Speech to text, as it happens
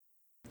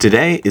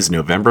Today is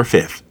November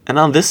 5th, and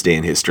on this day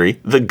in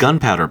history, the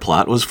Gunpowder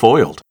Plot was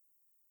foiled.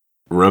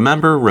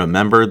 Remember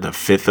the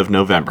 5th of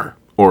November,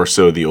 or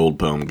so the old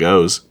poem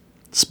goes.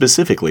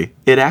 Specifically,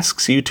 it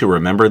asks you to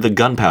remember the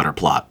Gunpowder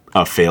Plot,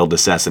 a failed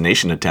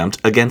assassination attempt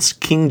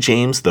against King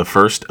James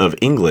I of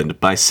England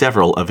by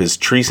several of his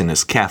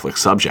treasonous Catholic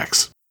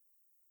subjects.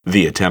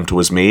 The attempt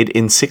was made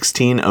in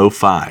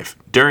 1605,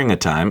 during a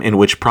time in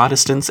which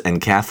Protestants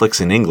and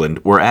Catholics in England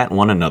were at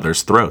one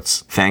another's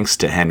throats, thanks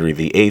to Henry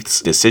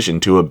VIII's decision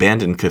to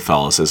abandon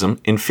Catholicism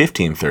in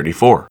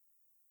 1534.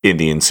 In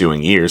the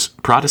ensuing years,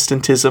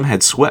 Protestantism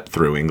had swept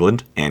through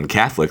England, and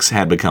Catholics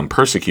had become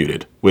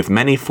persecuted, with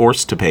many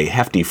forced to pay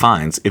hefty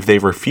fines if they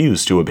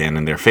refused to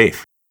abandon their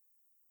faith.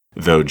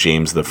 Though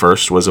James I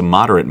was a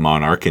moderate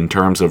monarch in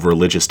terms of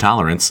religious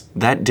tolerance,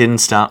 that didn't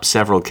stop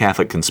several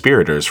Catholic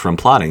conspirators from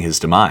plotting his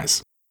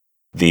demise.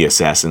 The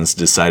assassins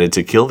decided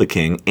to kill the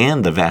king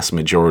and the vast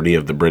majority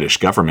of the British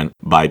government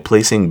by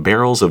placing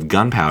barrels of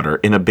gunpowder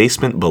in a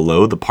basement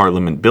below the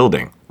Parliament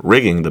building,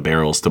 rigging the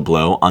barrels to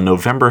blow on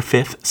November 5,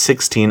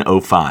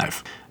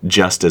 1605,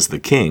 just as the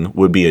king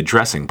would be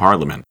addressing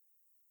Parliament.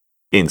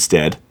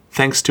 Instead,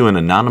 thanks to an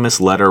anonymous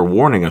letter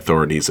warning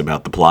authorities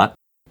about the plot,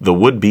 the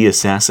would-be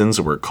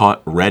assassins were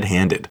caught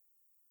red-handed.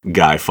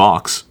 Guy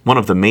Fawkes, one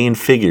of the main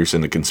figures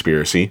in the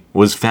conspiracy,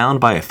 was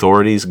found by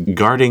authorities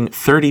guarding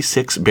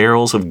 36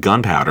 barrels of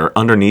gunpowder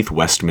underneath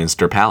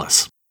Westminster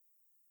Palace.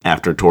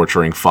 After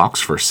torturing Fawkes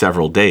for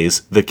several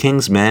days, the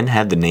king's men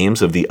had the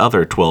names of the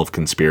other 12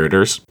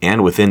 conspirators,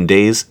 and within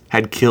days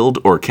had killed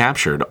or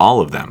captured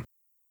all of them.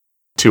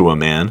 To a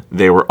man,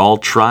 they were all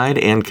tried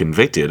and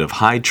convicted of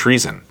high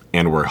treason,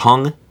 and were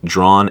hung,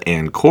 drawn,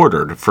 and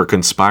quartered for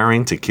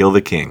conspiring to kill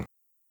the king.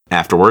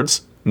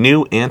 Afterwards,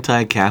 new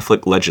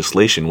anti-Catholic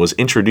legislation was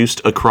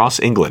introduced across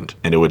England,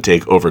 and it would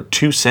take over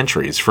 2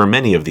 centuries for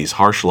many of these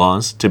harsh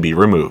laws to be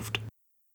removed.